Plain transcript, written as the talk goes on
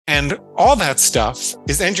And all that stuff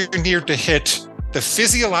is engineered to hit the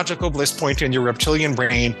physiological bliss point in your reptilian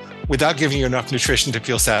brain without giving you enough nutrition to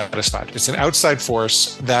feel satisfied. It's an outside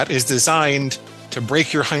force that is designed to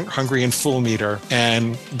break your hungry and full meter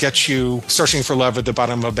and get you searching for love at the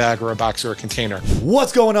bottom of a bag or a box or a container.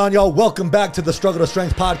 What's going on, y'all? Welcome back to the Struggle to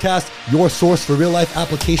Strength podcast, your source for real life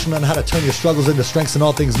application on how to turn your struggles into strengths in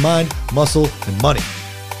all things mind, muscle, and money.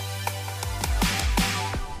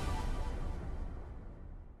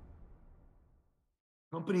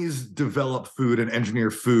 Companies develop food and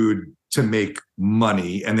engineer food to make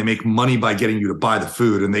money, and they make money by getting you to buy the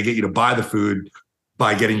food, and they get you to buy the food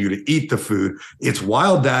by getting you to eat the food. It's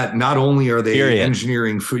wild that not only are they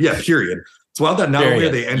engineering food, period. It's wild that not only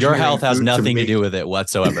are they engineering your health has nothing to do with it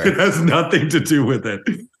whatsoever. It has nothing to do with it.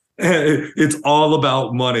 It's all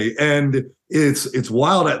about money, and it's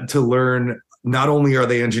wild to learn. Not only are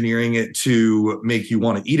they engineering it to make you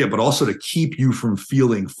want to eat it, but also to keep you from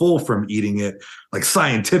feeling full from eating it. Like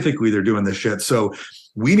scientifically, they're doing this shit. So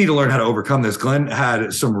we need to learn how to overcome this. Glenn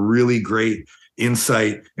had some really great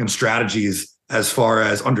insight and strategies as far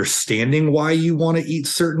as understanding why you want to eat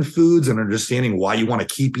certain foods and understanding why you want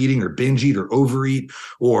to keep eating or binge eat or overeat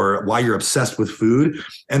or why you're obsessed with food.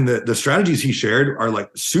 And the strategies he shared are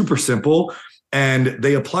like super simple. And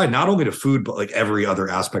they apply not only to food, but like every other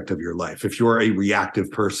aspect of your life. If you're a reactive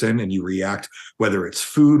person and you react, whether it's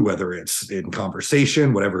food, whether it's in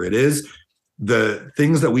conversation, whatever it is, the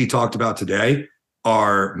things that we talked about today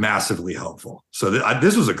are massively helpful. So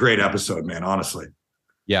this was a great episode, man, honestly.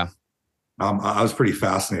 Yeah. I was pretty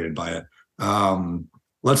fascinated by it.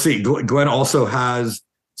 Let's see. Glenn also has,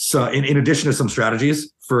 so in addition to some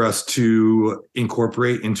strategies for us to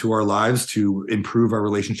incorporate into our lives to improve our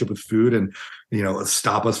relationship with food and,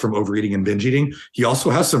 stop us from overeating and binge eating, he also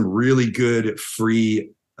has some really good free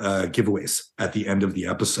giveaways at the end of the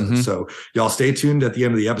episode. Mm-hmm. So y'all stay tuned at the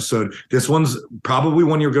end of the episode. This one's probably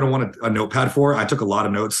one you're going to want a notepad for. I took a lot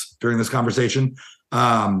of notes during this conversation.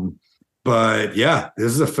 But yeah,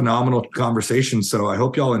 this is a phenomenal conversation. So I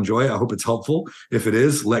hope y'all enjoy it. I hope it's helpful. If it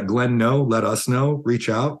is, let Glenn know, let us know, reach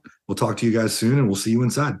out. We'll talk to you guys soon and we'll see you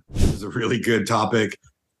inside. This is a really good topic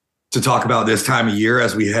to talk about this time of year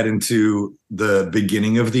as we head into the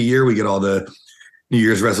beginning of the year. We get all the New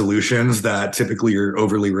Year's resolutions that typically are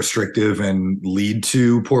overly restrictive and lead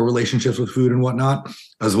to poor relationships with food and whatnot,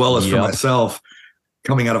 as well as for myself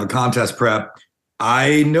coming out of a contest prep.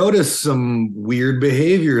 I noticed some weird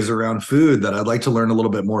behaviors around food that I'd like to learn a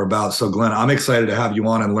little bit more about. So Glenn, I'm excited to have you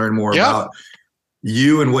on and learn more about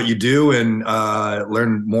you and what you do and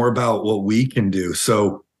learn more about what we can do.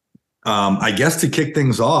 So I guess to kick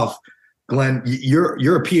things off, Glenn,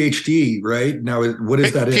 you're a PhD, right? Now, what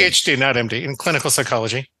is that? PhD, not MD, in clinical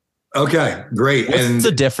psychology. Okay, great. What's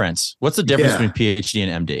the difference? What's the difference between PhD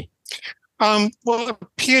and MD? Well, a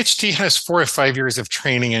PhD has 4 or 5 years of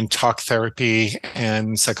training in talk therapy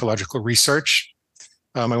and psychological research.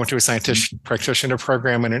 I went to a scientific practitioner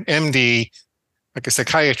program, and an MD, like a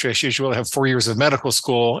psychiatrist, usually have 4 years of medical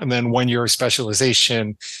school and then 1 year of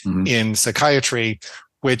specialization in psychiatry,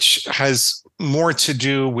 which has more to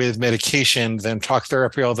do with medication than talk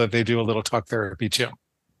therapy, although they do a little talk therapy too.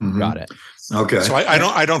 Mm-hmm. Got it. Okay. So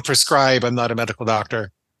I don't prescribe. I'm not a medical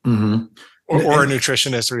doctor or a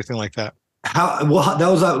nutritionist or anything like that. That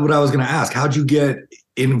was what I was going to ask. How'd you get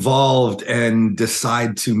involved and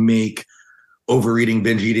decide to make overeating,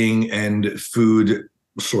 binge eating, and food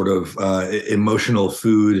sort of emotional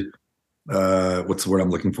food? What's the word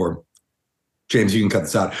I'm looking for? James, you can cut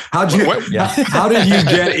this out. How did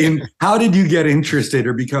you get interested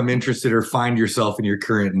or become interested or find yourself in your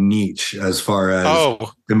current niche as far as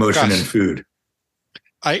emotion and food?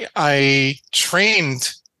 I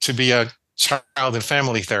trained to be a child and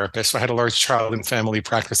family therapist. So I had a large child and family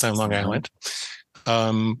practice on Long Island.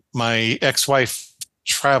 My ex-wife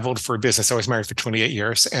traveled for business. I was married for 28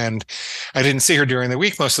 years and I didn't see her during the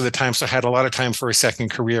week most of the time. So I had a lot of time for a second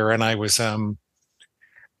career. And I was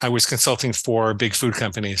consulting for big food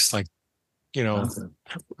companies like, Lipton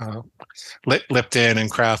and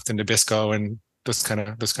Kraft and Nabisco and those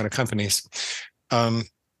kind of companies.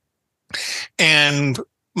 And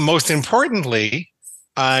most importantly,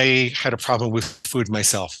 I had a problem with food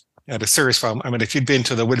myself. I had a serious problem. I mean, if you'd been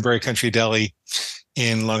to the Woodbury Country Deli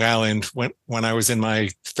in Long Island when I was in my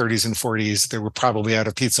 30s and 40s, they were probably out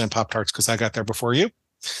of pizza and Pop-Tarts because I got there before you.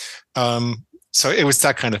 So it was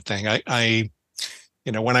that kind of thing.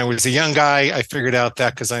 When I was a young guy, I figured out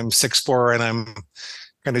that because I'm 6'4" and I'm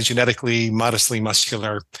kind of genetically modestly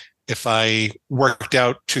muscular, if I worked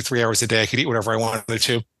out 2-3 hours a day, I could eat whatever I wanted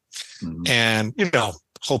to. Mm-hmm. And,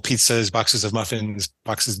 whole pizzas, boxes of muffins,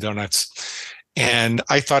 boxes of donuts. And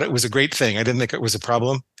I thought it was a great thing. I didn't think it was a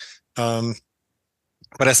problem. Um,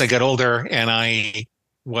 but as I got older and I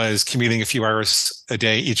was commuting a few hours a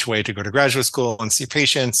day each way to go to graduate school and see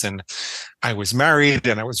patients, and I was married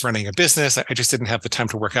and I was running a business, I just didn't have the time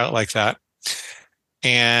to work out like that.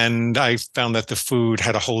 And I found that the food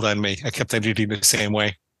had a hold on me. I kept eating the same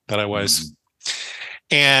way that I was.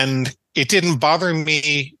 And it didn't bother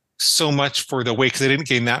me so much for the weight because I didn't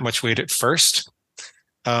gain that much weight at first.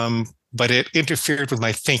 But it interfered with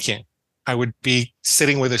my thinking. I would be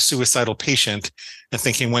sitting with a suicidal patient and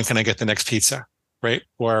thinking, when can I get the next pizza? Right.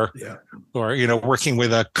 Or, working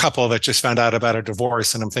with a couple that just found out about a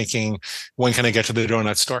divorce. And I'm thinking, when can I get to the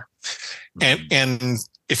donut store? And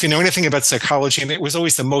if you know anything about psychology, and it was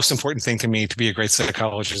always the most important thing to me to be a great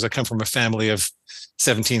psychologist. I come from a family of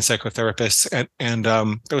 17 psychotherapists, and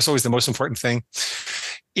that was always the most important thing.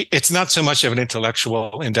 It's not so much of an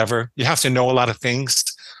intellectual endeavor. You have to know a lot of things,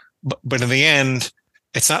 but in the end,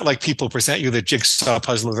 it's not like people present you the jigsaw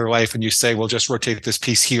puzzle of their life and you say, well, just rotate this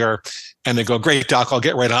piece here. And they go, great, doc, I'll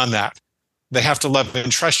get right on that. They have to love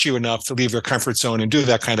and trust you enough to leave your comfort zone and do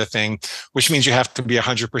that kind of thing, which means you have to be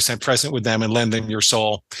 100% present with them and lend them your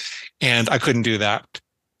soul. And I couldn't do that.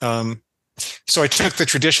 So I took the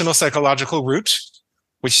traditional psychological route,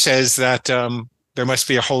 which says that there must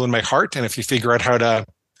be a hole in my heart. And if you figure out how to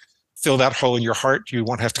fill that hole in your heart, you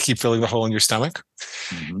won't have to keep filling the hole in your stomach.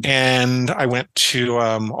 And I went to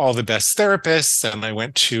all the best therapists, and I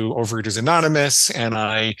went to Overeaters Anonymous, and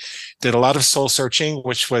I did a lot of soul searching,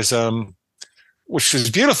 which was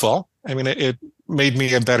beautiful. I mean, it made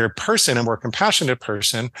me a better person, a more compassionate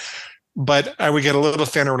person, but I would get a little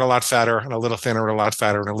thinner and a lot fatter, and a little thinner and a lot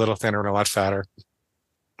fatter, and a little thinner and a lot fatter.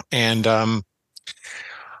 And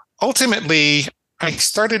ultimately, I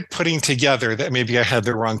started putting together that maybe I had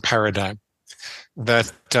the wrong paradigm,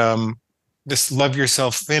 that this love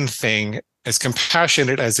yourself thin thing, as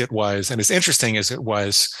compassionate as it was and as interesting as it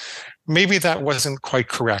was, maybe that wasn't quite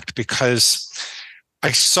correct, because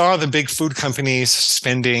I saw the big food companies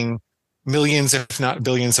spending millions, if not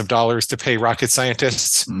billions of dollars to pay rocket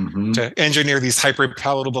scientists to engineer these hyper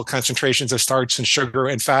palatable concentrations of starch and sugar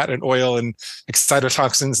and fat and oil and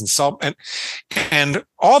excitotoxins and salt. And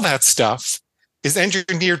all that stuff is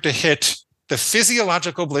engineered to hit the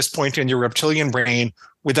physiological bliss point in your reptilian brain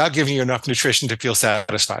without giving you enough nutrition to feel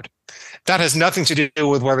satisfied. That has nothing to do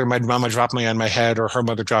with whether my mama dropped me on my head or her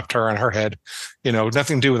mother dropped her on her head.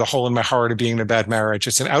 Nothing to do with a hole in my heart or being in a bad marriage.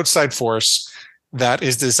 It's an outside force that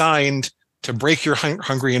is designed to break your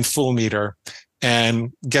hungry and full meter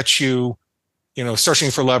and get you,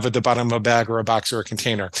 searching for love at the bottom of a bag or a box or a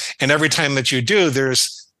container. And every time that you do,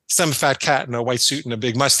 there's some fat cat in a white suit and a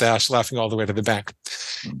big mustache laughing all the way to the bank.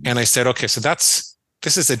 And I said, okay, so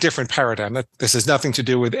this is a different paradigm. This has nothing to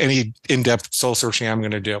do with any in-depth soul searching I'm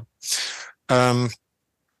going to do. I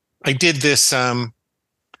did this, I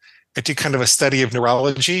did kind of a study of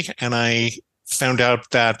neurology, and I found out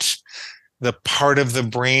that the part of the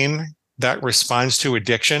brain that responds to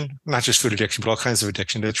addiction, not just food addiction, but all kinds of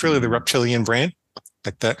addiction, it's really the reptilian brain,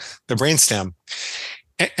 like the brainstem.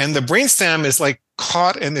 And the brainstem is like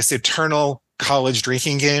caught in this eternal college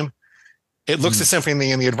drinking game. It looks at something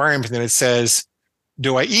in the environment and it says,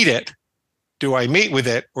 do I eat it? Do I mate with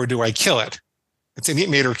it? Or do I kill it? It's an eat,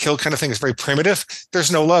 mate, or kill kind of thing. It's very primitive.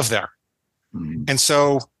 There's no love there. And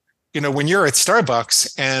so, when you're at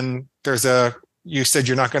Starbucks and you said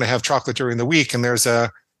you're not going to have chocolate during the week, and there's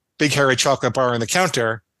a big hairy chocolate bar on the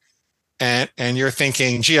counter, and you're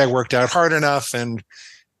thinking, gee, I worked out hard enough, and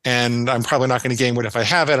I'm probably not going to gain weight if I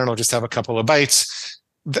have it, and I'll just have a couple of bites.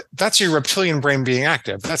 That's your reptilian brain being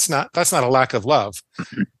active. That's not a lack of love.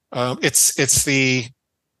 It's the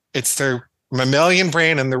mammalian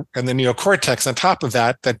brain and the neocortex on top of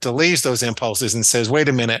that delays those impulses and says, wait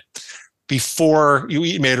a minute, before you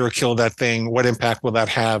eat, mate, or kill that thing, what impact will that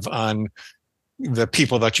have on the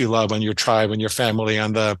people that you love, on your tribe, on your family,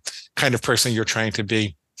 on the kind of person you're trying to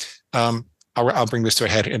be? I'll bring this to a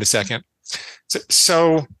head in a second.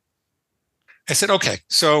 So I said, okay,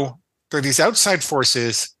 so there are these outside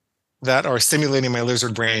forces that are stimulating my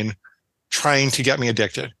lizard brain, trying to get me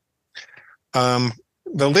addicted. The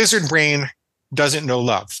lizard brain doesn't know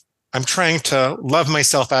love. I'm trying to love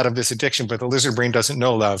myself out of this addiction, but the lizard brain doesn't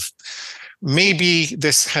know love. Maybe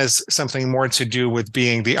this has something more to do with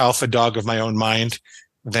being the alpha dog of my own mind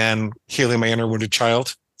than healing my inner wounded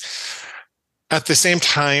child. At the same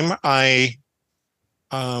time, I'd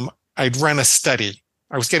run a study.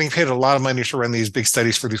 I was getting paid a lot of money to run these big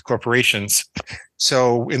studies for these corporations.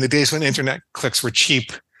 So in the days when internet clicks were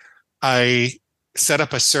cheap, I set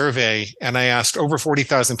up a survey and I asked over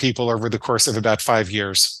 40,000 people over the course of about 5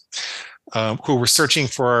 years. who were searching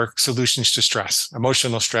for solutions to stress,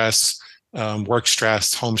 emotional stress, work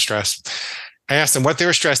stress, home stress. I asked them what they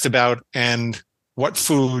were stressed about and what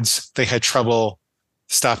foods they had trouble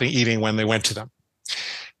stopping eating when they went to them.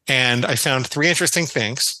 And I found three interesting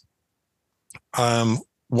things.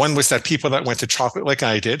 One was that people that went to chocolate like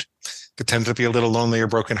I did, that tended to be a little lonely or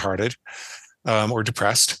brokenhearted or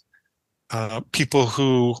depressed. People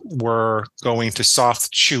who were going to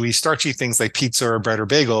soft, chewy, starchy things like pizza or bread or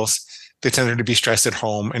bagels, they tended to be stressed at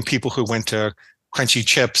home. And people who went to crunchy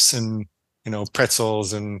chips and,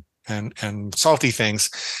 pretzels and salty things,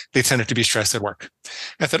 they tended to be stressed at work.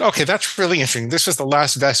 I thought, okay, that's really interesting. This was the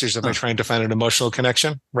last vestige of my trying to find an emotional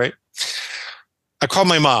connection, right? I called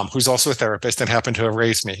my mom, who's also a therapist and happened to have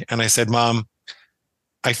raised me. And I said, Mom,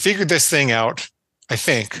 I figured this thing out. I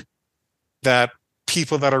think that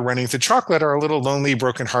people that are running to chocolate are a little lonely,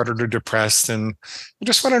 brokenhearted, or depressed. And I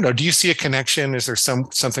just want to know, do you see a connection? Is there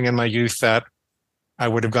something in my youth that I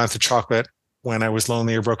would have gone to chocolate when I was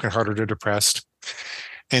lonely or brokenhearted or depressed?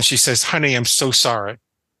 And she says, honey, I'm so sorry.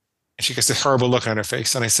 And she gets this horrible look on her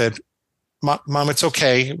face. And I said, Mom, it's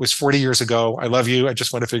okay. It was 40 years ago. I love you. I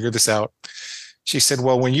just want to figure this out. She said,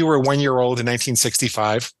 well, when you were 1 year old in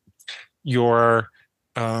 1965, your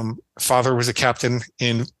father was a captain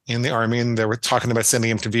in the army, and they were talking about sending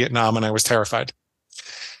him to Vietnam, and I was terrified.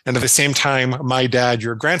 And at the same time, my dad,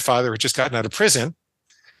 your grandfather, had just gotten out of prison,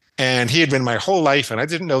 and he had been my whole life, and I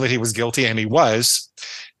didn't know that he was guilty, and he was,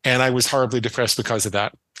 and I was horribly depressed because of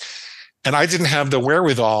that. And I didn't have the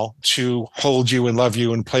wherewithal to hold you and love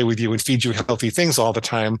you and play with you and feed you healthy things all the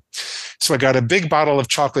time. So I got a big bottle of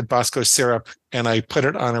chocolate Bosco syrup and I put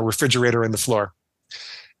it on a refrigerator in the floor.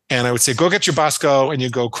 And I would say, go get your Bosco, and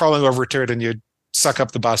you go crawling over to it and you suck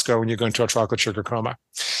up the Bosco and you go into a chocolate sugar coma.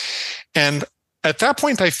 And at that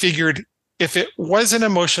point, I figured if it was an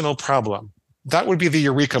emotional problem, that would be the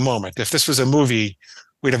eureka moment. If this was a movie,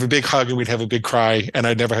 we'd have a big hug and we'd have a big cry and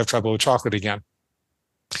I'd never have trouble with chocolate again.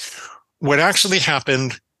 What actually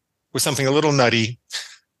happened was something a little nutty.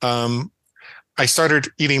 I started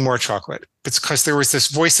eating more chocolate. It's because there was this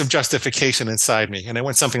voice of justification inside me. And it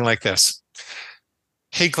went something like this.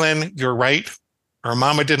 Hey, Glenn, you're right. Our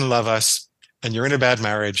mama didn't love us and you're in a bad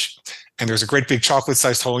marriage and there's a great big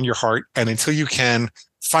chocolate-sized hole in your heart. And until you can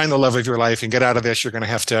find the love of your life and get out of this, you're going to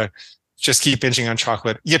have to just keep binging on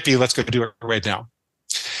chocolate. Yippee, let's go do it right now.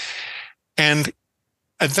 And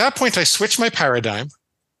at that point, I switched my paradigm.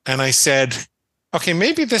 And I said, okay,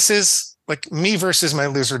 maybe this is like me versus my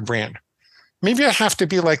lizard brain. Maybe I have to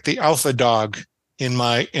be like the alpha dog in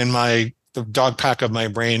the dog pack of my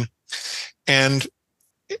brain. And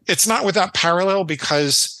it's not without parallel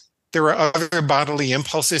because there are other bodily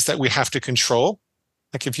impulses that we have to control.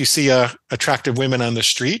 Like if you see attractive women on the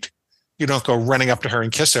street, you don't go running up to her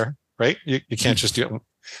and kiss her, right? You can't just do it.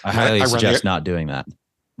 I highly suggest not doing that.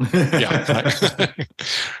 Yeah.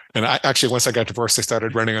 And I actually, once I got divorced, I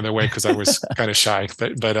started running on their way because I was kind of shy.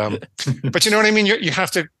 But you know what I mean? You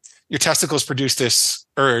have to, your testicles produce this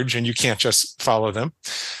urge and you can't just follow them.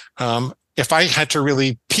 If I had to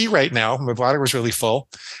really pee right now, my bladder was really full,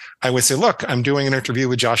 I would say, look, I'm doing an interview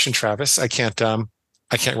with Josh and Travis. I can't run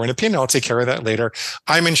a pee now. I'll take care of that later.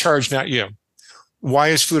 I'm in charge, not you. Why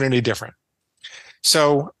is food any different?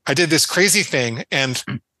 So I did this crazy thing and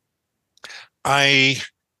I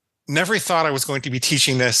never thought I was going to be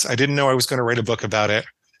teaching this. I didn't know I was going to write a book about it.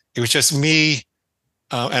 It was just me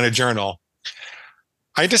and a journal.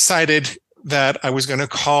 I decided that I was going to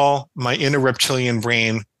call my inner reptilian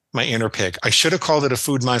brain my inner pig. I should have called it a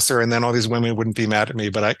food monster and then all these women wouldn't be mad at me,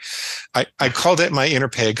 but I called it my inner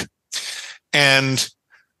pig. And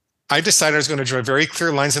I decided I was going to draw very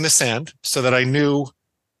clear lines in the sand so that I knew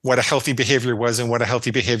what a healthy behavior was and what a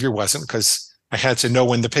healthy behavior wasn't, because I had to know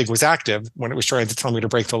when the pig was active, when it was trying to tell me to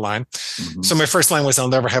break the line. Mm-hmm. So my first line was, I'll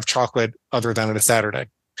never have chocolate other than on a Saturday.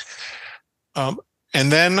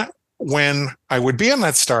 And then when I would be in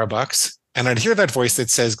that Starbucks and I'd hear that voice that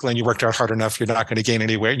says, Glenn, you worked out hard enough. You're not going to gain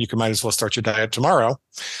any weight. You might as well start your diet tomorrow.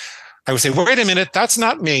 I would say, wait a minute. That's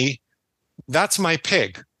not me. That's my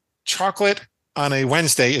pig. Chocolate on a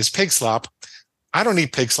Wednesday is pig slop. I don't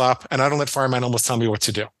eat pig slop and I don't let farm animals tell me what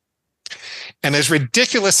to do. And as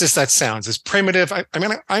ridiculous as that sounds, as primitive, I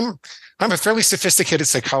mean, I'm a fairly sophisticated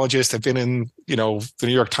psychologist. I've been in, the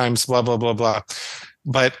New York Times, blah, blah, blah, blah.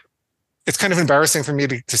 But it's kind of embarrassing for me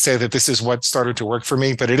to say that this is what started to work for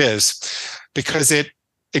me, but it is, because it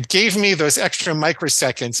gave me those extra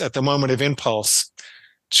microseconds at the moment of impulse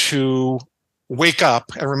to wake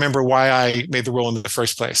up and remember why I made the rule in the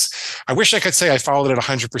first place. I wish I could say I followed it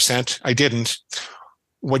 100%. I didn't.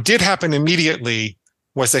 What did happen immediately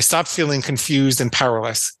was I stopped feeling confused and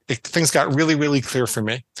powerless. Things got really, really clear for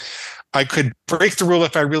me. I could break the rule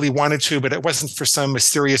if I really wanted to, but it wasn't for some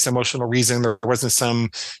mysterious emotional reason. There wasn't some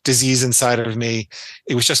disease inside of me.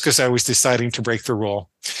 It was just because I was deciding to break the rule.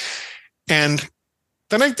 And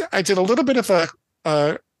then I did a little bit of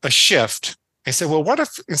a shift. I said, well, what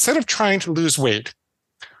if instead of trying to lose weight,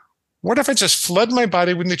 what if I just flood my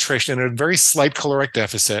body with nutrition at a very slight caloric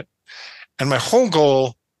deficit? And my whole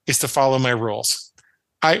goal is to follow my rules.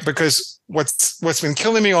 Because what's been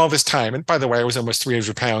killing me all this time, and by the way, I was almost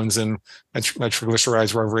 300 pounds and my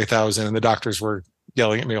triglycerides were over 8,000 and the doctors were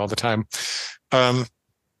yelling at me all the time.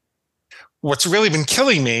 What's really been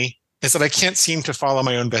killing me is that I can't seem to follow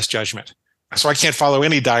my own best judgment. So I can't follow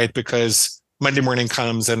any diet because Monday morning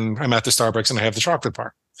comes and I'm at the Starbucks and I have the chocolate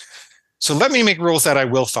bar. So let me make rules that I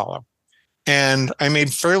will follow. And I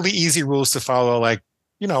made fairly easy rules to follow, like,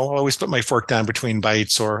 I'll always put my fork down between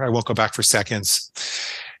bites, or I won't go back for seconds.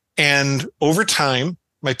 And over time,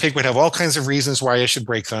 my pig would have all kinds of reasons why I should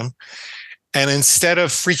break them. And instead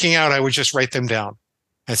of freaking out, I would just write them down.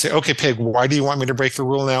 I'd say, okay, pig, why do you want me to break the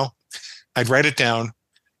rule now? I'd write it down,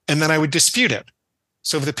 and then I would dispute it.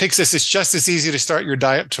 So if the pig says it's just as easy to start your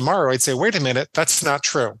diet tomorrow, I'd say, wait a minute, that's not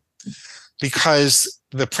true. Because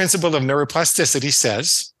the principle of neuroplasticity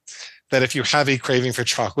says that if you have a craving for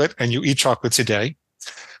chocolate and you eat chocolate today,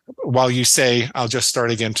 while you say, I'll just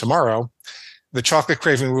start again tomorrow, the chocolate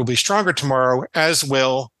craving will be stronger tomorrow, as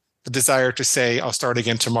will the desire to say, I'll start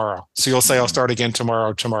again tomorrow. So you'll say, I'll start again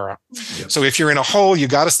tomorrow. Yep. So if you're in a hole, you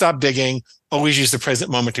got to stop digging. Always use the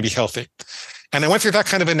present moment to be healthy. And I went through that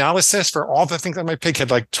kind of analysis for all the things that my pig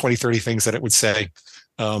had, like 20, 30 things that it would say.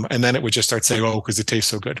 And then it would just start saying, oh, because it tastes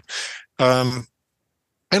so good. And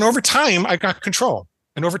over time, I got control.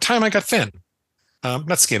 And over time, I got thin.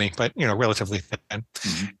 Not skinny, but, relatively thin.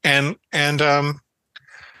 Mm-hmm. And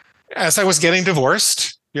as I was getting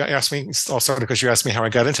divorced, you asked me, also because you asked me how I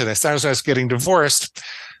got into this. As I was getting divorced,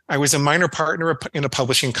 I was a minor partner in a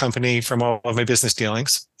publishing company from all of my business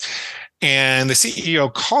dealings. And the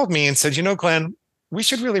CEO called me and said, Glenn, we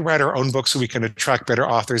should really write our own books so we can attract better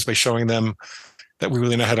authors by showing them that we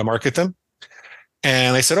really know how to market them.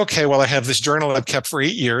 And I said, okay, well, I have this journal I've kept for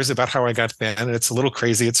 8 years about how I got thin. And it's a little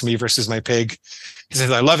crazy. It's me versus my pig. He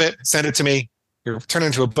said, I love it. Send it to me. Turn it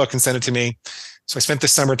into a book and send it to me. So I spent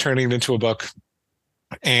this summer turning it into a book.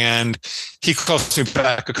 And he calls me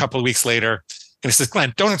back a couple of weeks later. And he says,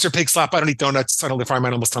 Glenn, donuts are pig slop. I don't eat donuts. I don't live farm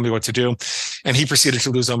animals. Tell me what to do. And he proceeded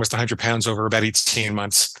to lose almost 100 pounds over about 18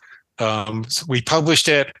 months. So we published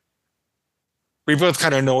it. We both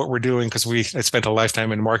kind of know what we're doing because I spent a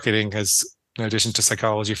lifetime in marketing as in addition to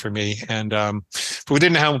psychology for me. And but we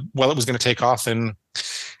didn't know how well it was going to take off. And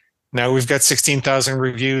now we've got 16,000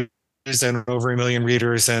 reviews and over 1 million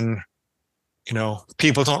readers. And,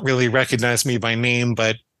 people don't really recognize me by name,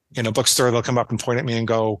 but in a bookstore, they'll come up and point at me and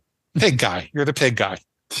go, pig guy, you're the pig guy.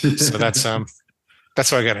 So that's how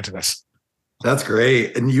I got into this. That's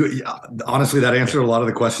great. And you honestly, that answered a lot of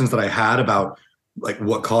the questions that I had about like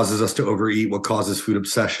what causes us to overeat, what causes food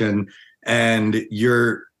obsession, and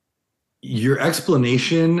your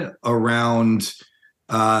explanation around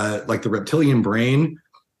like the reptilian brain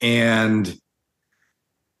and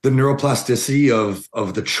the neuroplasticity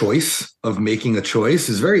of the choice of making a choice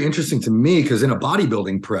is very interesting to me, because in a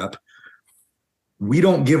bodybuilding prep, we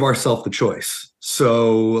don't give ourselves the choice.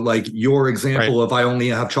 So like your example of I only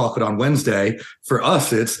have chocolate on Wednesday, for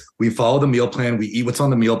us, it's we follow the meal plan, we eat what's on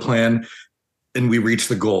the meal plan, and we reach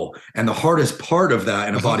the goal. And the hardest part of that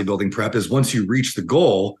in a bodybuilding prep is once you reach the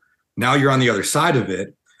goal, now you're on the other side of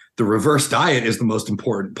it. The reverse diet is the most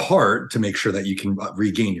important part to make sure that you can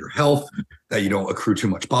regain your health, that you don't accrue too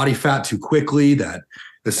much body fat too quickly, that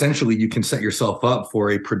essentially you can set yourself up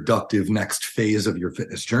for a productive next phase of your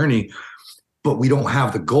fitness journey. But we don't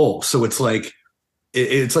have the goal. So it's like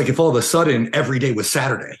if all of a sudden every day was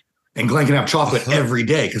Saturday and Glenn can have chocolate every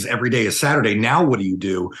day because every day is Saturday. Now what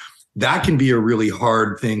do? That can be a really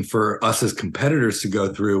hard thing for us as competitors to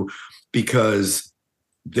go through, because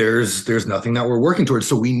there's nothing that we're working towards.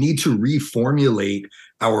 So we need to reformulate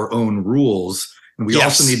our own rules. And we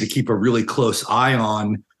also need to keep a really close eye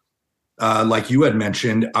on, like you had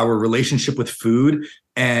mentioned, our relationship with food,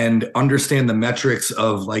 and understand the metrics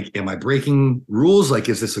of like, am I breaking rules? Like,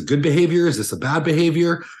 is this a good behavior? Is this a bad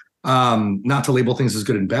behavior? Not to label things as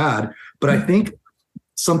good and bad, but I think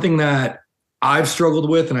something that I've struggled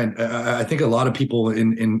with, and I think a lot of people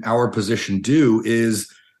in our position do, is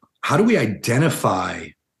how do we identify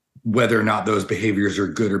whether or not those behaviors are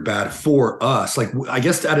good or bad for us? Like, I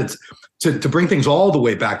guess to bring things all the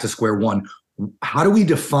way back to square one, how do we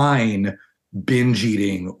define binge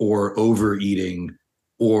eating or overeating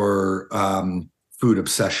or food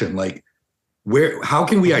obsession? Like, how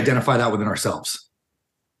can we identify that within ourselves?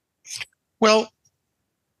 Well,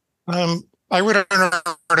 I wrote an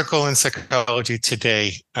article in Psychology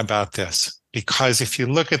Today about this, because if you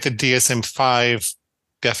look at the DSM-5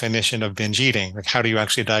 definition of binge eating, like how do you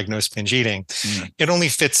actually diagnose binge eating? It only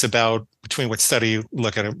fits about between what study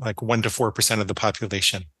look at it, like 1 to 4% of the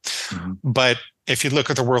population. But if you look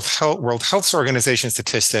at the World Health Organization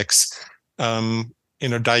statistics,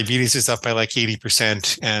 diabetes is up by like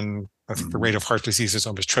 80%, and I think the rate of heart disease is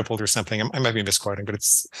almost tripled or something. I might be misquoting, but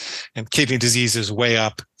and kidney disease is way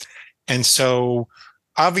up. And so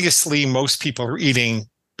obviously most people are eating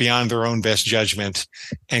beyond their own best judgment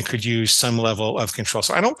and could use some level of control.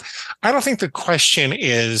 So I don't think the question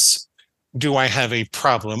is, do I have a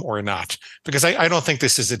problem or not? Because I don't think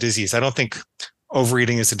this is a disease. I don't think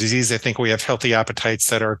overeating is a disease. I think we have healthy appetites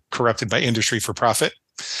that are corrupted by industry for profit.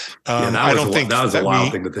 That was a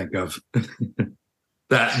wild thing to think of.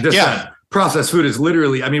 That processed food is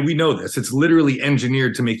literally, I mean, we know this. It's literally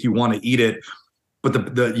engineered to make you want to eat it.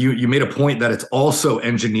 But you made a point that it's also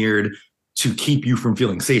engineered to keep you from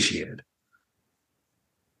feeling satiated,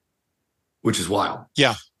 which is wild.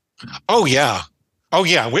 Yeah. Oh, yeah.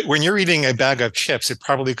 When you're eating a bag of chips, it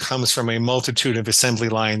probably comes from a multitude of assembly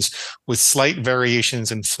lines with slight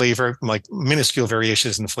variations in flavor, like minuscule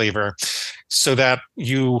variations in flavor, so that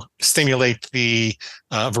you stimulate the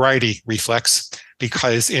variety reflex,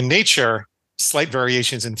 because in nature, slight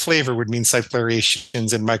variations in flavor would mean slight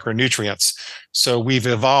variations in micronutrients. So we've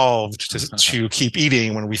evolved to keep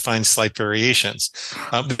eating when we find slight variations.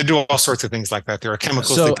 They do all sorts of things like that. There are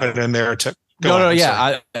chemicals they put in there to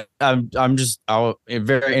I'm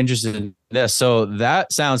very interested in this. So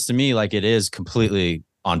that sounds to me like it is completely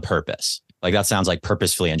on purpose. Like that sounds like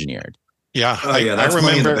purposefully engineered. Yeah. That's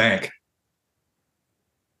money in the bank.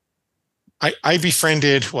 I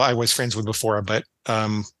befriended, well, I was friends with before, but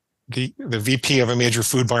the VP of a major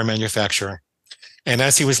food bar manufacturer. And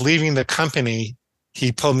as he was leaving the company,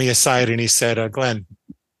 he pulled me aside and he said, Glenn,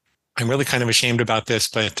 I'm really kind of ashamed about this,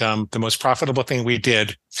 but the most profitable thing we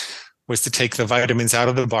did was to take the vitamins out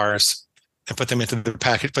of the bars and put them into the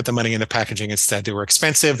package, put the money in the packaging instead. They were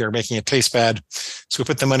expensive. They were making it taste bad. So we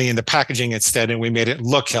put the money in the packaging instead, and we made it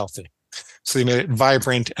look healthy. So they made it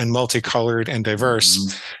vibrant and multicolored and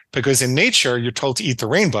diverse. Because in nature, you're told to eat the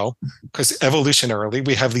rainbow, because evolutionarily,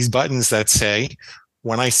 we have these buttons that say,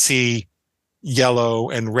 when I see yellow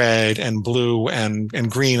and red and blue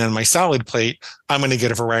and green on my salad plate, I'm going to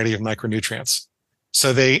get a variety of micronutrients. So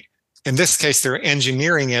in this case, they're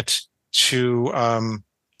engineering it to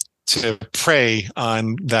prey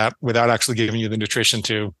on that without actually giving you the nutrition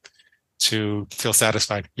to feel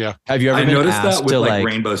satisfied. Yeah. Have you ever noticed that with like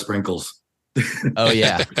rainbow sprinkles? Oh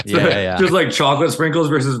yeah. Yeah. Just like chocolate sprinkles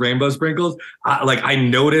versus rainbow sprinkles. I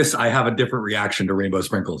notice I have a different reaction to rainbow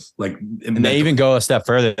sprinkles. Like, and they even go a step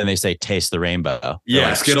further and they say, taste the rainbow. Yeah.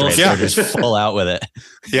 Like Skittles. They're just full out with it.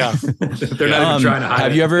 Yeah. They're not even trying to hide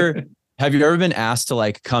Have you ever been asked to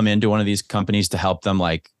like come into one of these companies to help them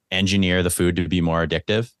like engineer the food to be more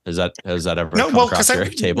addictive? Has that ever come across your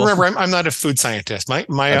table? Remember, I'm not a food scientist. Okay.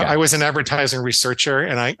 I was an advertising researcher,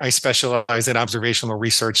 and I specialize in observational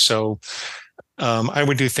research. So I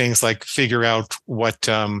would do things like figure out what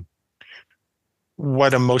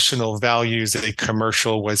emotional values a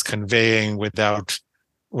commercial was conveying without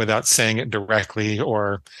saying it directly,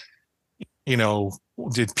 or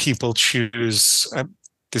did people choose?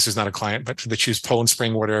 This is not a client, but they choose Poland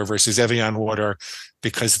Spring water versus Evian water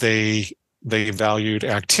because they valued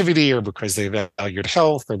activity, or because they valued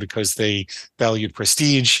health, or because they valued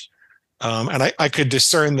prestige. And I could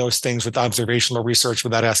discern those things with observational research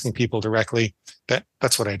without asking people directly.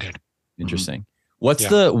 That's what I did. Interesting.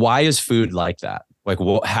 Why is food like that? Like,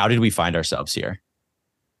 how did we find ourselves here?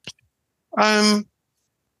 I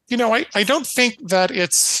don't think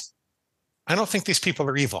these people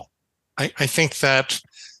are evil. I think that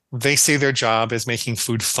they see their job as making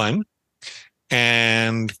food fun,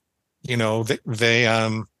 and they're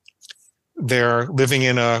living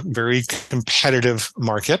in a very competitive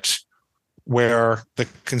market where the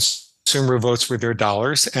consumer votes with their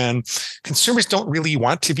dollars, and consumers don't really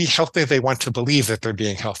want to be healthy. They want to believe that they're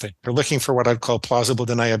being healthy. They're looking for what I'd call plausible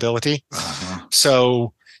deniability.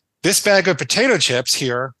 So this bag of potato chips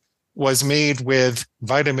here was made with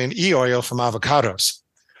vitamin E oil from avocados,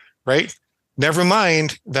 right? Never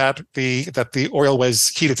mind that the oil was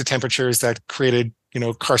heated to temperatures that created,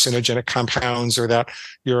 carcinogenic compounds, or that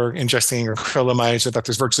you're ingesting acrylamides, or that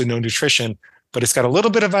there's virtually no nutrition, but it's got a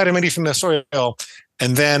little bit of vitamin E from this oil.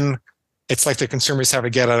 And then it's like the consumers have a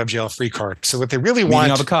get out of jail free card. So what they really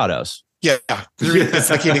want, avocados. Yeah. It's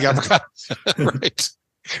like eating avocados. Right.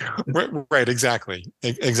 Right. Exactly.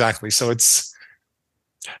 So it's.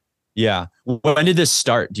 Yeah. When did this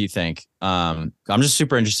start, do you think? I'm just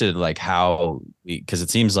super interested, like how, because it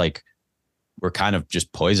seems like we're kind of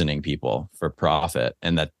just poisoning people for profit,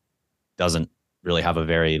 and that doesn't really have a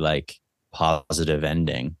very like positive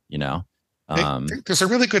ending, you know? There's a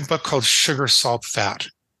really good book called Sugar, Salt, Fat.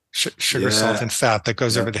 Sugar, Salt, and Fat that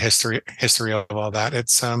goes over the history of all that.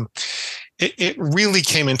 It's it really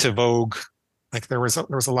came into vogue. Like there was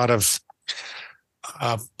a lot of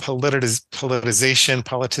politicization.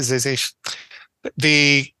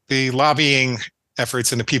 The lobbying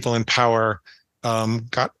efforts and the people in power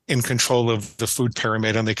got in control of the food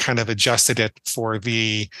pyramid, and they kind of adjusted it for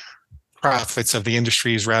the profits of the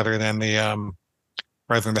industries rather than the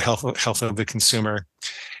health of the consumer.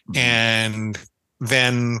 Mm-hmm. And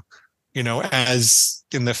then, as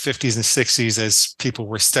in the 50s and 60s, as people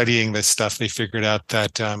were studying this stuff, they figured out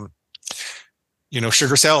that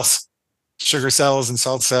sugar sells and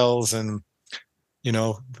salt sells, and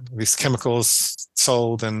these chemicals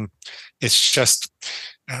sold. And it's just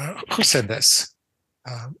who said this?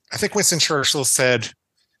 I think Winston Churchill said,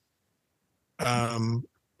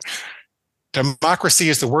 democracy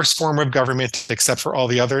is the worst form of government except for all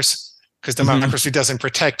the others, because democracy doesn't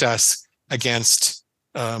protect us against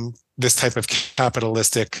this type of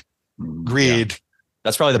capitalistic greed. Yeah.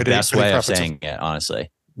 That's probably the best way of saying it, honestly.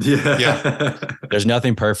 Yeah. There's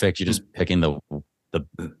nothing perfect. You're just picking the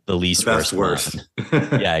least worst.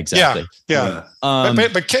 Yeah, exactly. Yeah.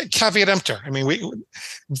 But caveat emptor. I mean, you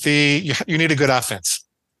need a good offense.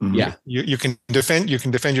 Mm-hmm. Yeah. You can defend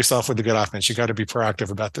yourself with a good offense. You got to be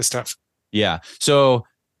proactive about this stuff. Yeah. So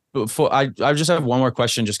I just have one more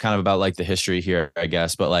question, just kind of about like the history here, I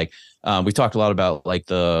guess. But like, we talked a lot about like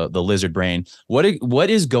the lizard brain. What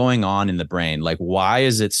is going on in the brain? Like, why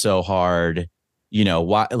is it so hard?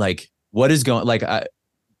 Why, like, what is going, like,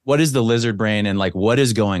 what is the lizard brain, and like, what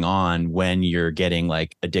is going on when you're getting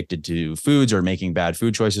like addicted to foods or making bad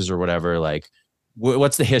food choices or whatever? Like,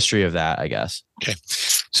 what's the history of that, I guess? Okay.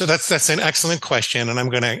 So that's an excellent question, and I'm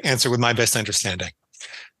going to answer with my best understanding.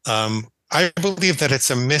 I believe that it's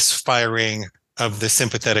a misfiring of the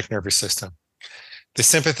sympathetic nervous system. The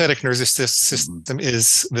sympathetic nervous system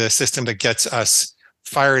is the system that gets us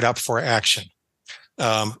fired up for action.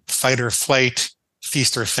 Fight or flight,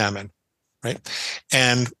 feast or famine, right?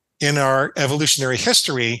 And in our evolutionary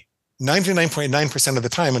history, 99.9% of the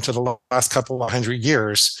time, until the last couple of 100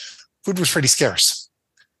 years, food was pretty scarce.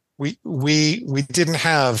 We didn't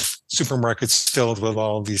have supermarkets filled with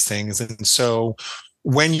all of these things. And so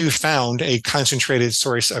when you found a concentrated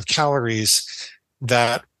source of calories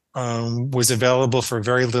that was available for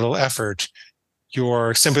very little effort,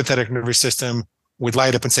 your sympathetic nervous system would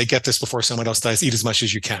light up and say, get this before someone else does, eat as much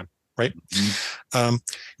as you can, right? Mm-hmm.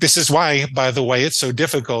 This is why, by the way, it's so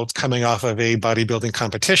difficult coming off of a bodybuilding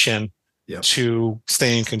competition to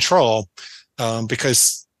stay in control,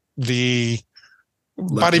 because the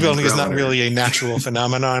bodybuilding is not really a natural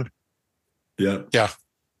phenomenon. Yeah.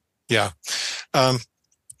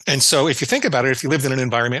 And so if you think about it, if you lived in an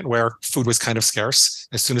environment where food was kind of scarce,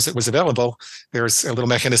 as soon as it was available, there's a little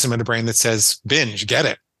mechanism in the brain that says, binge, get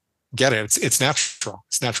it. It's natural.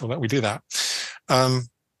 It's natural that we do that. And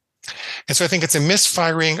so I think it's a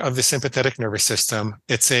misfiring of the sympathetic nervous system.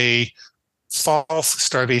 It's a false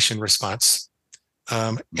starvation response.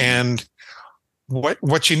 And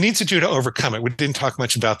what you need to do to overcome it, we didn't talk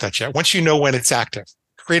much about that yet. Once you know when it's active,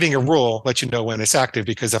 creating a rule lets you know when it's active,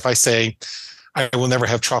 because if I say, I will never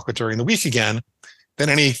have chocolate during the week again, then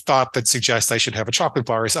any thought that suggests I should have a chocolate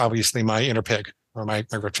bar is obviously my inner pig or my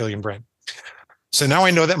reptilian brain. So now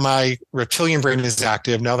I know that my reptilian brain is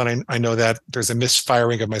active. Now that I know that there's a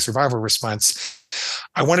misfiring of my survival response,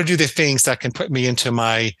 I want to do the things that can put me into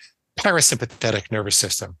my parasympathetic nervous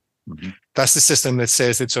system. Mm-hmm. That's the system that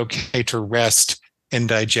says it's okay to rest and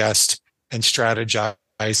digest and strategize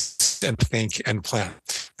and think and plan.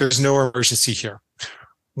 There's no emergency here.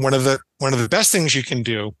 One of the best things you can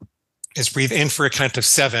do is breathe in for a count of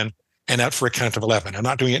 7 and out for a count of 11. I'm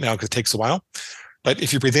not doing it now because it takes a while, but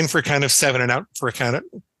if you breathe in for a count of 7 and out for a count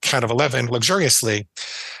of 11 luxuriously,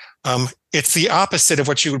 it's the opposite of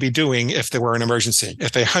what you would be doing if there were an emergency.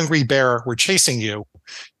 If a hungry bear were chasing you,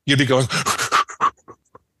 you'd be going.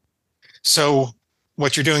 So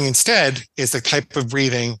what you're doing instead is the type of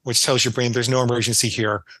breathing which tells your brain there's no emergency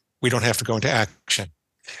here. We don't have to go into action.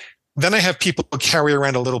 Then I have people carry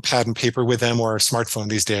around a little pad and paper with them, or a smartphone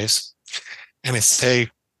these days. And I say,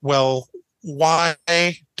 well, why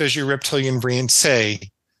does your reptilian brain say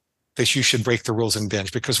that you should break the rules and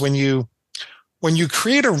binge? Because when you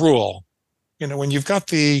create a rule, when you've got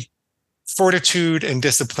the fortitude and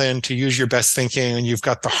discipline to use your best thinking, and you've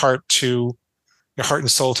got your heart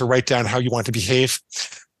and soul to write down how you want to behave,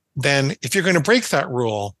 then if you're going to break that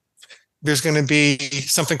rule, there's going to be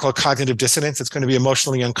something called cognitive dissonance. It's going to be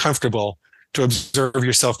emotionally uncomfortable to observe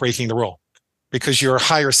yourself breaking the rule, because your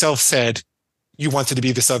higher self said you wanted to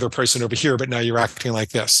be this other person over here, but now you're acting like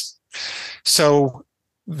this. So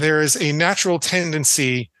there is a natural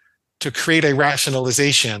tendency to create a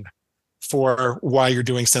rationalization for why you're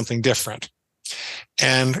doing something different.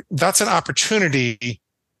 And that's an opportunity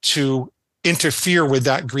to interfere with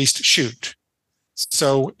that greased chute.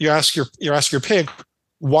 So you ask your pig,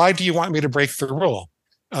 why do you want me to break the rule?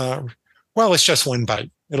 Well, it's just one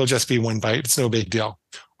bite. It'll just be one bite. It's no big deal.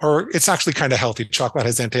 Or it's actually kind of healthy. Chocolate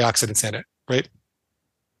has antioxidants in it, right?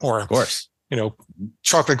 Or, Of course,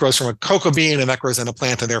 chocolate grows from a cocoa bean and that grows in a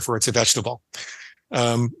plant and therefore it's a vegetable.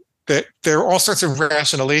 There are all sorts of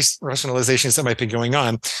rationalizations that might be going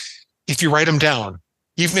on. If you write them down,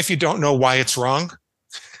 even if you don't know why it's wrong,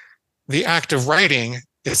 the act of writing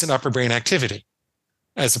is an upper brain activity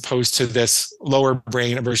as opposed to this lower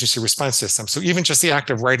brain emergency response system. So even just the act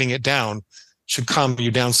of writing it down should calm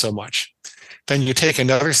you down so much. Then you take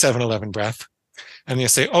another 7-Eleven breath and you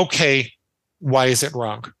say, okay, why is it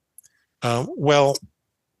wrong? Well,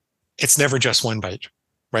 it's never just one bite,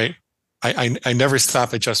 right? I never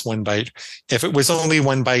stop at just one bite. If it was only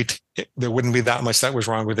one bite, there wouldn't be that much that was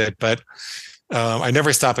wrong with it. But I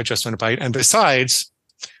never stop at just one bite. And besides,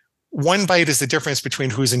 one bite is the difference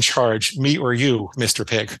between who's in charge, me or you, Mr.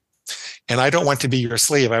 Pig. And I don't want to be your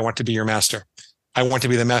slave. I want to be your master. I want to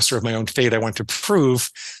be the master of my own fate. I want to prove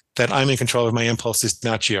that I'm in control of my impulses,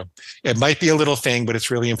 not you. It might be a little thing, but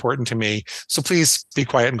it's really important to me. So please be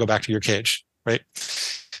quiet and go back to your cage, right?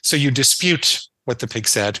 So you dispute what the pig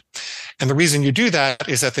said. And the reason you do that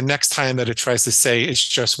is that the next time that it tries to say it's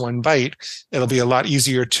just one bite, it'll be a lot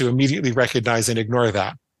easier to immediately recognize and ignore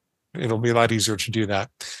that. It'll be a lot easier to do that.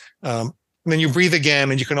 And then you breathe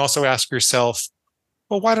again, and you can also ask yourself,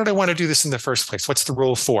 well, why did I want to do this in the first place? What's the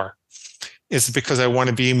rule for? Is it because I want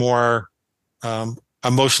to be more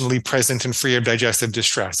emotionally present and free of digestive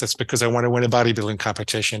distress? That's because I want to win a bodybuilding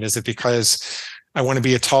competition. Is it because I want to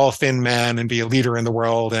be a tall, thin man and be a leader in the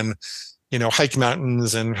world and, hike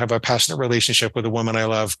mountains and have a passionate relationship with a woman I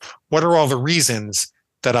love? What are all the reasons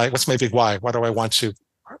what's my big why? Why do I want to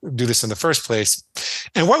do this in the first place?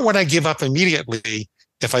 And what would I give up immediately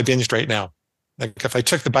if I binged right now? Like if I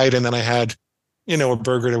took the bite and then I had, a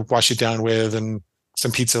burger to wash it down with and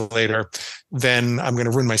some pizza later, then I'm going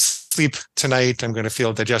to ruin my sleep tonight. I'm going to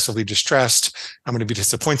feel digestively distressed. I'm going to be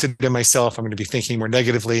disappointed in myself. I'm going to be thinking more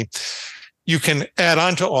negatively. You can add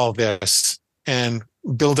on to all this and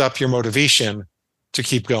build up your motivation to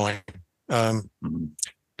keep going.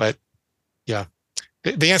 But yeah,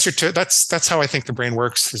 the answer to that's how I think the brain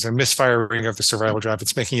works. There's a misfiring of the survival drive.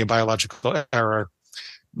 It's making a biological error.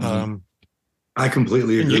 I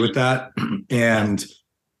completely agree with that. And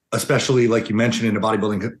especially like you mentioned in a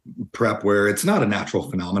bodybuilding prep where it's not a natural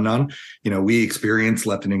phenomenon. We experience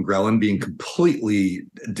leptin and ghrelin being completely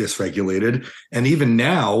dysregulated. And even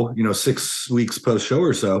now, 6 weeks post show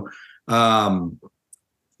or so,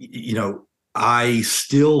 I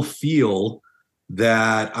still feel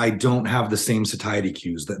that I don't have the same satiety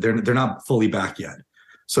cues, that they're not fully back yet.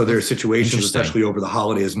 So there are situations, especially over the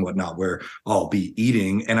holidays and whatnot, where I'll be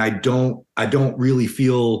eating and I don't really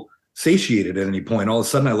feel satiated at any point. All of a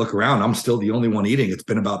sudden I look around, I'm still the only one eating. It's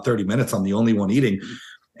been about 30 minutes. I'm the only one eating.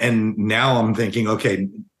 And now I'm thinking, okay,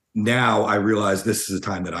 now I realize this is a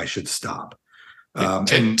time that I should stop.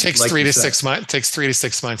 It takes 3 to 6 months. Takes 3 to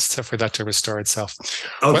 6 months for that to restore itself.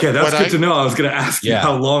 Okay, that's good to know. I was going to ask you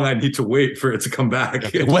how long I need to wait for it to come back.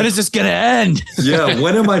 When is this going to end? Yeah,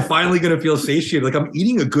 when am I finally going to feel satiated? Like I'm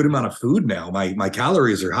eating a good amount of food now. My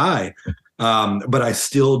calories are high, but I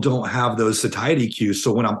still don't have those satiety cues.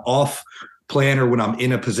 So when I'm off plan or when I'm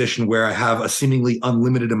in a position where I have a seemingly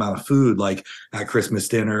unlimited amount of food, like at Christmas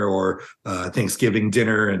dinner or Thanksgiving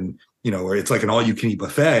dinner, and or it's like an all-you-can-eat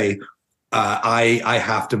buffet. I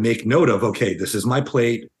have to make note of, okay, this is my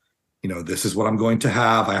plate. This is what I'm going to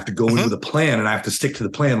have. I have to go in with a plan and I have to stick to the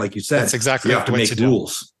plan. Like you said, that's exactly you have to make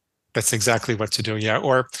rules. That's exactly what to do. Yeah.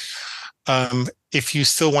 Or if you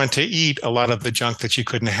still want to eat a lot of the junk that you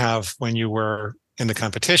couldn't have when you were in the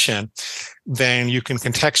competition, then you can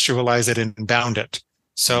contextualize it and bound it.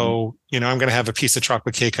 So, I'm going to have a piece of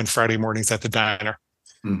chocolate cake on Friday mornings at the diner.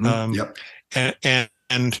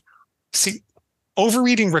 And see,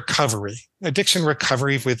 overeating recovery, addiction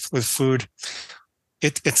recovery with food,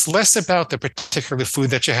 it's less about the particular food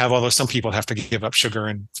that you have, although some people have to give up sugar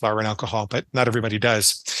and flour and alcohol, but not everybody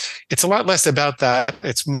does. It's a lot less about that.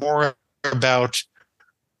 It's more about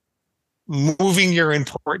moving your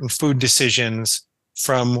important food decisions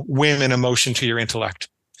from whim and emotion to your intellect.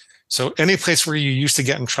 So any place where you used to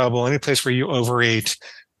get in trouble, any place where you overate,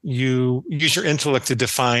 you use your intellect to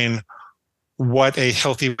define what a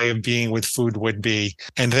healthy way of being with food would be.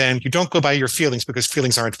 And then you don't go by your feelings, because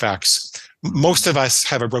feelings aren't facts. Most of us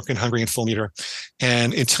have a broken, hungry, and full meter.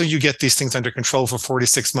 And until you get these things under control for 4 to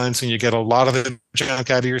 6 months and you get a lot of the junk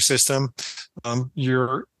out of your system,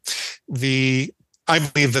 I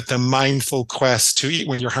believe that the mindful quest to eat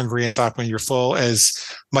when you're hungry and stop when you're full, as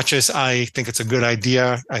much as I think it's a good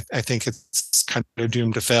idea, I think it's kind of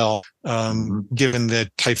doomed to fail, given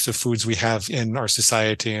the types of foods we have in our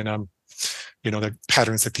society and the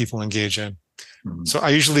patterns that people engage in. So I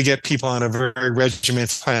usually get people on a very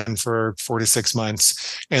regimented plan for 4 to 6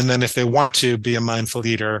 months. And then if they want to be a mindful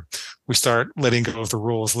eater, we start letting go of the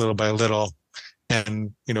rules little by little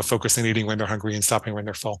and, focus on eating when they're hungry and stopping when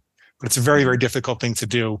they're full. But it's a very, very difficult thing to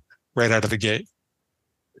do right out of the gate.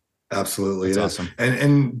 Absolutely. That's awesome.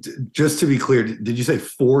 And just to be clear, did you say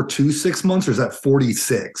 4 to 6 months, or is that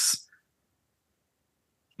 46?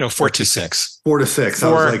 No, 4 to 6. 4 to 6. I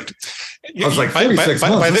was like 46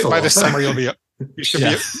 months. By the summer, you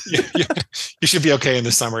should be okay in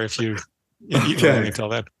the summer if you eat until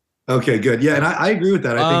then. Okay, good. Yeah, and I agree with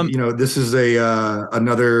that. I think this is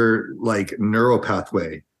another like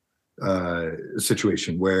neuropathway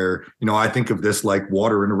situation where I think of this like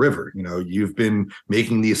water in a river. You've been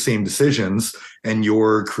making these same decisions and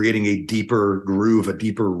you're creating a deeper groove, a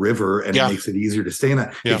deeper river, and it makes it easier to stay in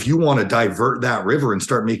that. If you want to divert that river and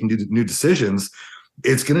start making new decisions,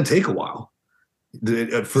 it's going to take a while for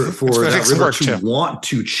that river to want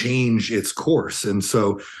to change its course. And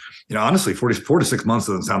so honestly, 4 to 6 months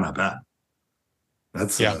doesn't sound that bad.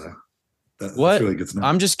 That's that's really good to know.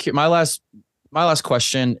 I'm just my last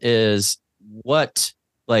question is what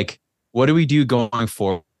do we do going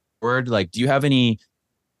forward? Like, do you have any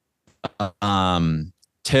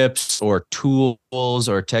tips or tools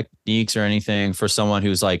or techniques or anything for someone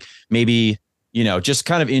who's like, maybe, just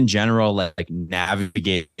kind of in general, like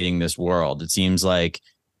navigating this world? It seems like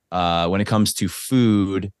when it comes to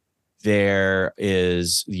food, there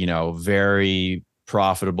is, very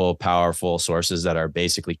profitable, powerful sources that are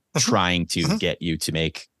basically trying to get you to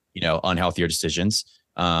make unhealthier decisions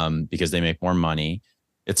because they make more money.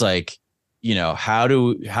 It's like, how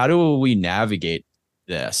do we navigate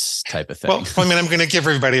this type of thing? Well, I'm going to give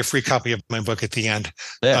everybody a free copy of my book at the end.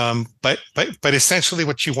 Yeah. But essentially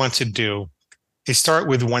what you want to do is start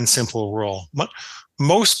with one simple rule.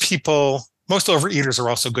 Most overeaters are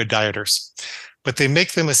also good dieters, but they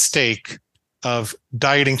make the mistake of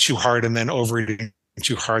dieting too hard and then overeating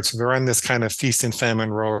too hard. So they're on this kind of feast and famine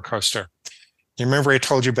roller coaster. You remember I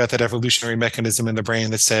told you about that evolutionary mechanism in the brain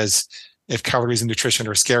that says if calories and nutrition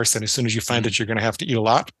are scarce, then as soon as you find it, you're going to have to eat a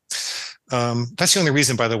lot. That's the only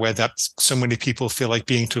reason, by the way, that so many people feel like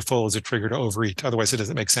being too full is a trigger to overeat. Otherwise, it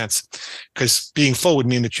doesn't make sense, because being full would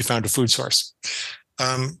mean that you found a food source.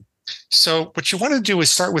 So what you want to do is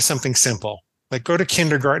start with something simple, like go to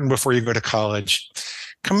kindergarten before you go to college.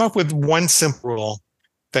 Come up with one simple rule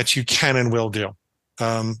that you can and will do.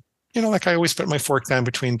 Like I always put my fork down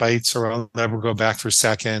between bites, or I'll never go back for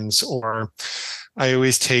seconds, or I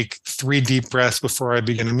always take 3 deep breaths before I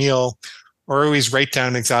begin a meal, or I always write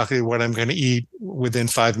down exactly what I'm going to eat within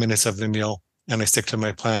 5 minutes of the meal, and I stick to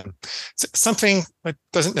my plan. So something that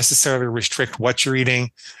doesn't necessarily restrict what you're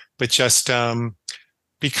eating, but just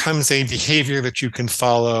becomes a behavior that you can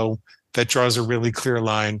follow that draws a really clear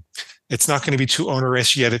line. It's not going to be too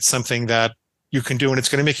onerous, yet it's something that you can do, and it's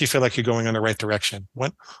going to make you feel like you're going in the right direction.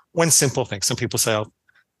 One simple thing. Some people say, I'll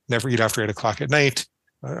never eat after 8 o'clock at night.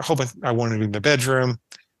 I won't eat in the bedroom.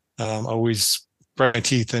 Always brush my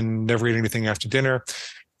teeth and never eat anything after dinner.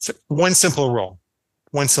 So one simple rule.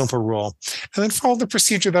 And then follow the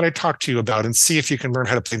procedure that I talked to you about and see if you can learn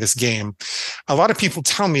how to play this game. A lot of people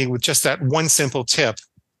tell me with just that one simple tip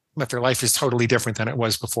that their life is totally different than it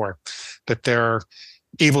was before, that they're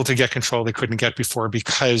able to get control they couldn't get before,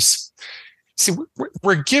 because see,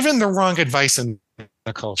 we're given the wrong advice in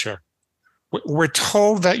the culture. We're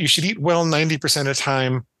told that you should eat well 90% of the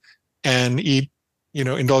time and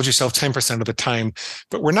indulge yourself 10% of the time,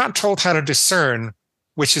 but we're not told how to discern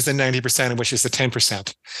which is the 90% and which is the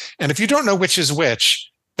 10%. And if you don't know which is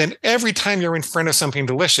which, then every time you're in front of something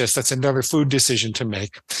delicious, that's another food decision to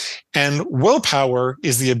make. And willpower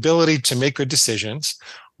is the ability to make good decisions.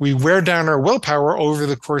 We wear down our willpower over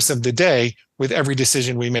the course of the day with every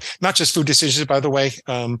decision we make. Not just food decisions, by the way.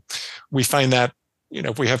 We find that,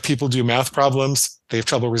 if we have people do math problems, they have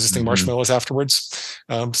trouble resisting marshmallows afterwards.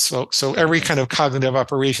 So every kind of cognitive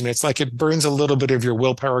operation, it's like it burns a little bit of your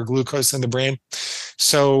willpower glucose in the brain.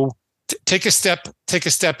 So take a step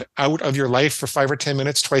out of your life for 5 or 10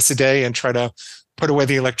 minutes twice a day and try to put away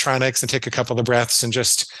the electronics and take a couple of breaths and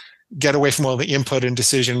just get away from all the input and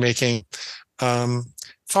decision making.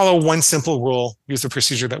 Follow one simple rule, use the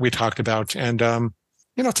procedure that we talked about, and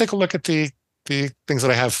take a look at the things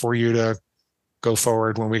that I have for you to go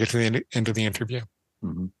forward when we get to the end of the interview.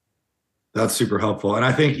 Mm-hmm. That's super helpful. And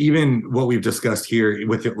I think even what we've discussed here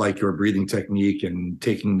with it, like your breathing technique and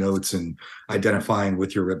taking notes and identifying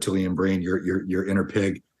with your reptilian brain, your inner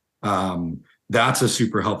pig, that's a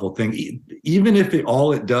super helpful thing. Even if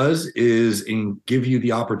all it does is give you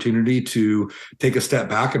the opportunity to take a step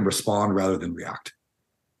back and respond rather than react.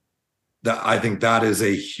 I think that is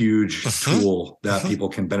a huge tool that people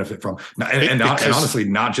can benefit from. And honestly,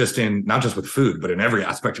 not just with food, but in every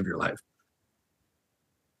aspect of your life.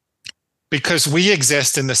 Because we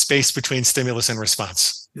exist in the space between stimulus and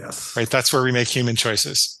response. Yes. Right. That's where we make human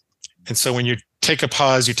choices. And so when you take a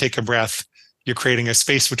pause, you take a breath, you're creating a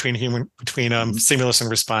space between stimulus and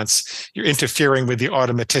response. You're interfering with the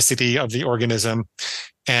automaticity of the organism,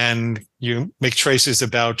 and you make choices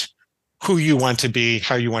about who you want to be,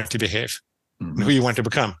 how you want to behave, and who you want to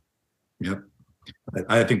become. Yep.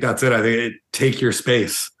 I think that's it. I think take your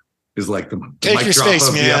space is like the take mic your drop space,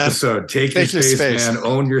 of man. the episode. Take your space, man.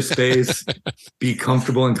 Own your space. Be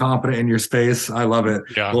comfortable and confident in your space. I love it.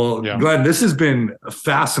 Yeah, Glenn, this has been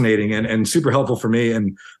fascinating and super helpful for me.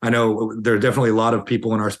 And I know there are definitely a lot of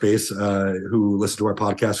people in our space who listen to our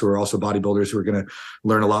podcast who are also bodybuilders who are going to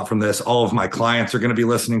learn a lot from this. All of my clients are going to be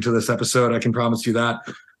listening to this episode. I can promise you that.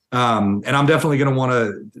 And I'm definitely going to want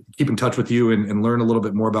to keep in touch with you and learn a little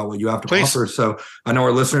bit more about what you have to offer. So I know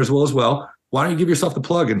our listeners will as well. Why don't you give yourself the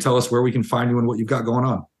plug and tell us where we can find you and what you've got going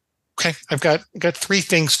on? Okay. I've got 3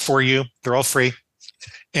 things for you. They're all free.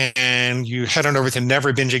 And you head on over to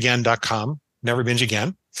neverbingeagain.com, Never Binge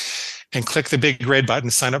Again, and click the big red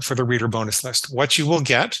button, sign up for the reader bonus list. What you will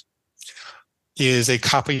get is a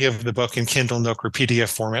copy of the book in Kindle, Nook, or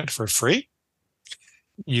PDF format for free.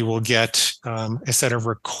 You will get a set of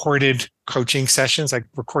recorded coaching sessions. I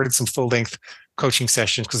recorded some full-length coaching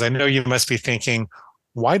sessions because I know you must be thinking,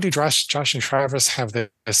 why do Josh and Travis have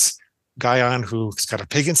this guy on who's got a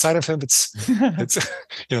pig inside of him? It's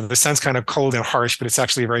this sounds kind of cold and harsh, but it's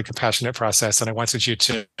actually a very compassionate process. And I wanted you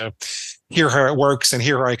to hear how it works and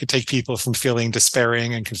hear how I could take people from feeling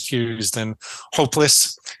despairing and confused and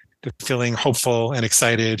hopeless to feeling hopeful and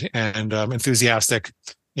excited and enthusiastic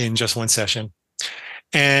in just one session.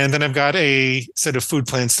 And then I've got a set of food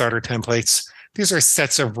plan starter templates. These are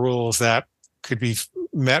sets of rules that could be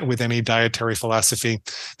met with any dietary philosophy.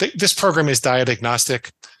 This program is diet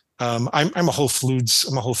agnostic. I'm a whole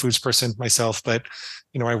foods person myself, but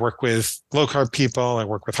I work with low carb people, I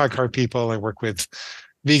work with high carb people, I work with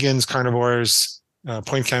vegans, carnivores,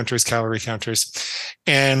 point counters, calorie counters,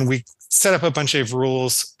 and we set up a bunch of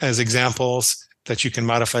rules as examples that you can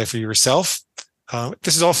modify for yourself.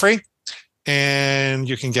 This is all free, and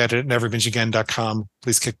you can get it at neverbingeagain.com.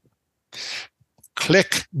 Please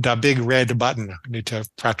click the big red button. I need to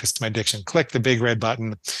practice my diction. Click the big red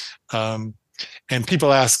button. And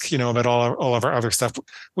people ask, about all of our other stuff.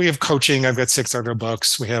 We have coaching. I've got 6 other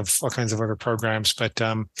books. We have all kinds of other programs, but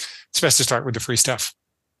it's best to start with the free stuff.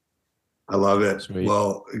 I love it. Sweet.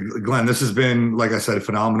 Well, Glenn, this has been, like I said,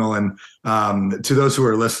 phenomenal. And to those who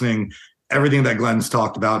are listening, everything that Glenn's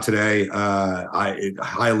talked about today, it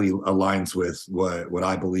highly aligns with what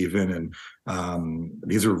I believe in. And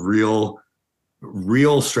these are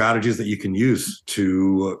real strategies that you can use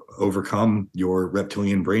to overcome your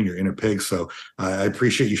reptilian brain, your inner pig. So I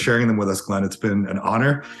appreciate you sharing them with us, Glenn. It's been an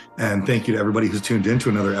honor. And thank you to everybody who's tuned in to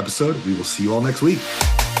another episode. We will see you all next week.